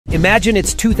Imagine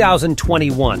it's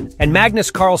 2021, and Magnus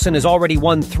Carlsen has already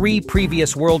won 3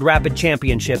 previous World Rapid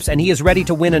Championships, and he is ready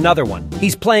to win another one.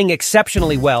 He's playing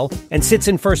exceptionally well and sits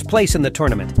in first place in the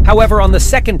tournament. However, on the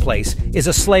second place is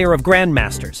a slayer of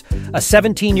grandmasters, a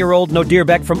 17-year-old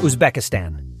Nodirbek from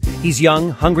Uzbekistan. He's young,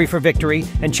 hungry for victory,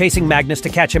 and chasing Magnus to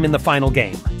catch him in the final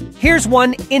game. Here's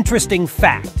one interesting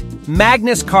fact.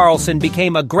 Magnus Carlsen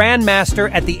became a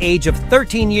grandmaster at the age of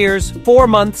 13 years, 4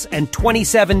 months, and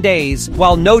 27 days,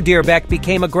 while Nodirbek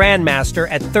became a grandmaster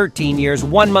at 13 years,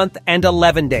 1 month, and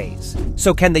 11 days.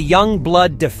 So can the young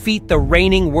blood defeat the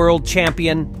reigning world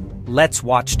champion? Let's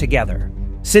watch together.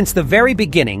 Since the very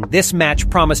beginning, this match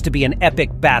promised to be an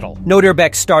epic battle.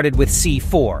 Nodirbek started with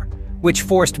c4, which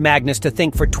forced Magnus to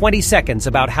think for 20 seconds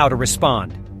about how to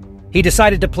respond. He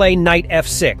decided to play knight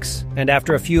f6, and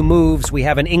after a few moves, we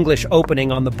have an English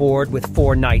opening on the board with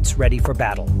 4 knights ready for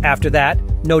battle. After that,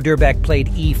 Nodirbek played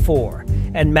e4,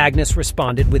 and Magnus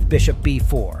responded with bishop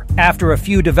b4. After a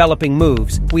few developing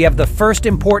moves, we have the first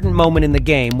important moment in the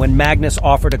game when Magnus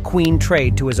offered a queen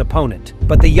trade to his opponent.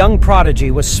 But the young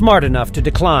prodigy was smart enough to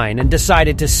decline and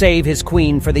decided to save his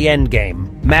queen for the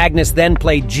endgame. Magnus then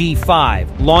played g5,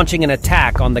 launching an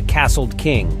attack on the castled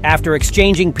king. After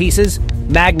exchanging pieces,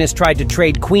 Magnus tried to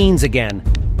trade queens again,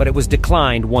 but it was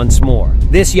declined once more.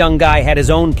 This young guy had his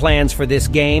own plans for this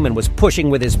game and was pushing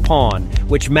with his pawn,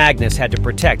 which Magnus had to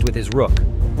protect with his rook.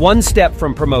 One step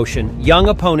from promotion, young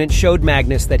opponent showed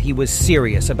Magnus that he was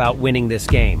serious about winning this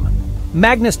game.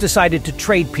 Magnus decided to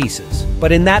trade pieces,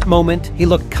 but in that moment, he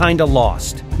looked kinda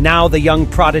lost. Now the young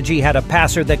prodigy had a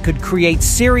passer that could create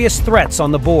serious threats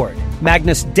on the board.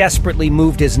 Magnus desperately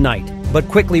moved his knight, but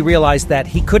quickly realized that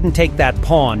he couldn't take that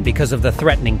pawn because of the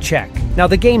threatening check. Now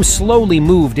the game slowly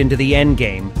moved into the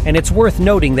endgame, and it's worth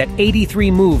noting that 83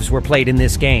 moves were played in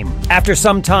this game. After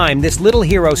some time, this little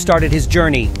hero started his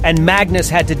journey, and Magnus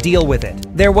had to deal with it.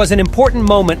 There was an important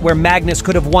moment where Magnus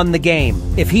could have won the game.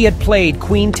 If he had played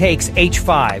queen takes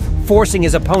h5, forcing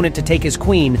his opponent to take his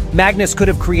queen, Magnus could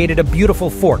have created a beautiful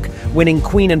fork, winning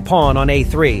queen and pawn on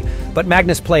a3. But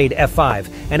Magnus played f5,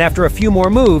 and after a few more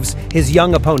moves, his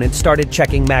young opponent started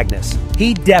checking Magnus.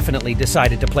 He definitely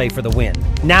decided to play for the win.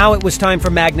 Now it was time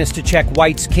for Magnus to check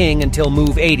white's king until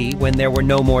move 80 when there were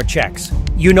no more checks.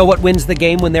 You know what wins the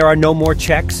game when there are no more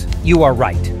checks? You are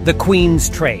right, the queen's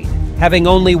trade. Having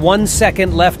only 1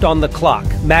 second left on the clock,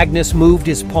 Magnus moved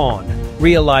his pawn,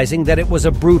 realizing that it was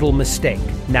a brutal mistake.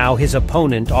 Now his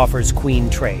opponent offers queen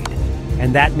trade,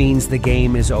 and that means the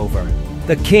game is over.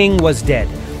 The king was dead.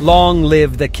 Long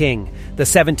live the king. The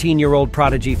 17-year-old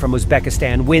prodigy from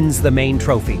Uzbekistan wins the main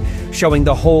trophy, showing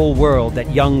the whole world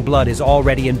that young blood is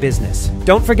already in business.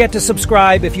 Don't forget to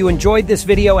subscribe if you enjoyed this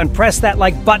video and press that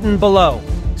like button below.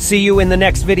 See you in the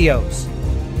next videos.